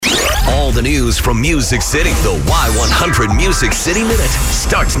the news from Music City. The Y100 Music City Minute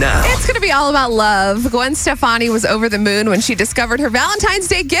starts now. It's going to be all about love. Gwen Stefani was over the moon when she discovered her Valentine's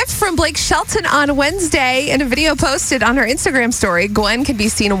Day gift from Blake Shelton on Wednesday. In a video posted on her Instagram story, Gwen can be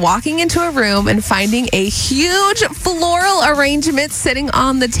seen walking into a room and finding a huge floral arrangement sitting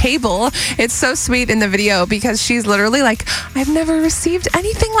on the table. It's so sweet in the video because she's literally like, I've never received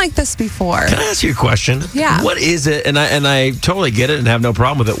anything like this before. Can I ask you a question? Yeah. What is it? And I totally get it and have no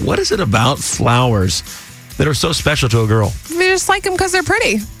problem with it. What is it about flowers that are so special to a girl? We just like them because they're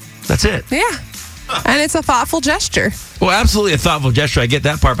pretty. That's it. Yeah. And it's a thoughtful gesture. Well, absolutely a thoughtful gesture. I get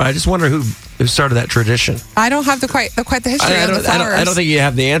that part, but I just wonder who started that tradition. I don't have quite the history of the flowers. I don't think you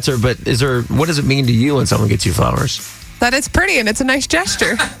have the answer, but what does it mean to you when someone gets you flowers? That it's pretty and it's a nice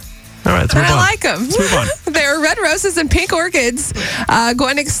gesture. All right, let's move on. I like them. Let's move on. They're red roses and pink orchids.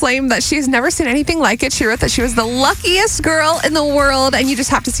 Gwen exclaimed that she's never seen anything like it. She wrote that she was the luckiest girl in the world, and you just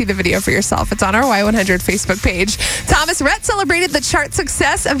have to see the video for yourself. It's on our Y100 Facebook page. Thomas Rhett celebrated the chart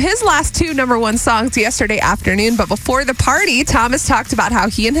success of his last two #1 songs yesterday afternoon, but before the party, Thomas talked about how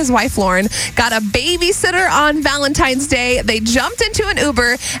he and his wife, Lauren, got a babysitter on Valentine's Day. They jumped into an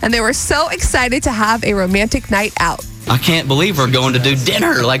Uber, and they were so excited to have a romantic night out. I can't believe we're going to do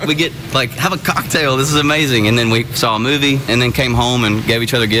dinner. We get, have a cocktail. This is amazing. And then we saw a movie and then came home and gave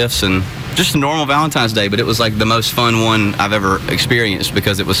each other gifts and just a normal Valentine's Day. But it was the most fun one I've ever experienced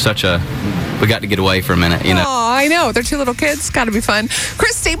because it was we got to get away for a minute, Oh, I know. They're two little kids. Got to be fun.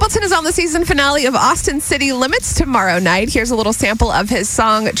 Chris Stapleton is on the season finale of Austin City Limits tomorrow night. Here's a little sample of his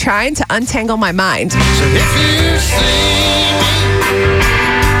song, Trying to Untangle My Mind. So if you see me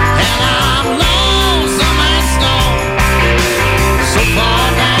and I'm lonesome and stoned, so far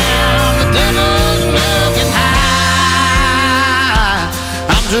down the devil's looking high,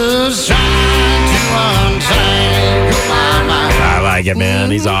 I'm just trying to untangle my mind. I like it,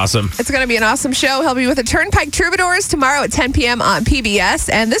 man. He's awesome. It's going to be an awesome show. He'll be with the Turnpike Troubadours tomorrow at 10 p.m. on PBS.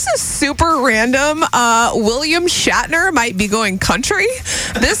 And this is super random. William Shatner might be going country.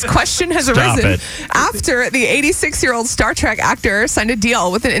 This question has arisen after the 86-year-old Star Trek actor signed a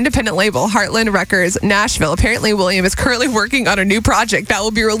deal with an independent label, Heartland Records, Nashville. Apparently, William is currently working on a new project that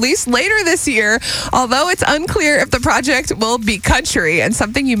will be released later this year, although it's unclear if the project will be country. And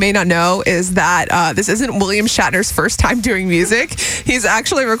something you may not know is that this isn't William Shatner's first time doing music. He's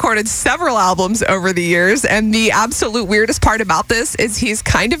actually recorded several albums over the years, and the absolute weirdest part about this is he's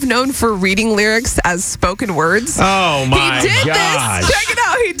kind of known for reading lyrics as spoken words. Oh, my He did gosh. this. Check it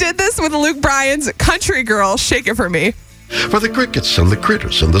out. He did this with Luke Bryan's Country Girl, Shake It For Me. For the crickets and the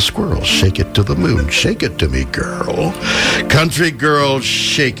critters and the squirrels, shake it to the moon, shake it to me, girl. Country girl,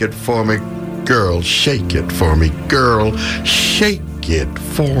 shake it for me, girl, shake it for me, girl, shake it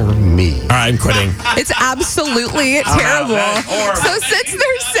for me. All right, I'm quitting. It's absolutely terrible. So since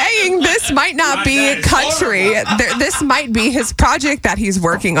they're saying this might not be country, this might be his project that he's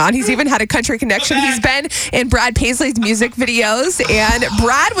working on. He's even had a country connection. He's been in Brad Paisley's music videos, and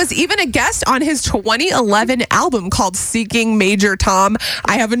Brad was even a guest on his 2011 album called Seeking Major Tom.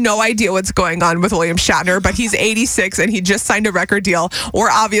 I have no idea what's going on with William Shatner, but he's 86 and he just signed a record deal.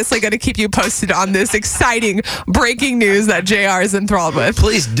 We're obviously going to keep you posted on this exciting breaking news that JR is enthralled with.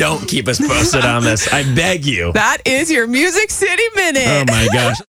 Please don't keep us posted on this. I beg you. That is your Music City Minute. Oh, my gosh.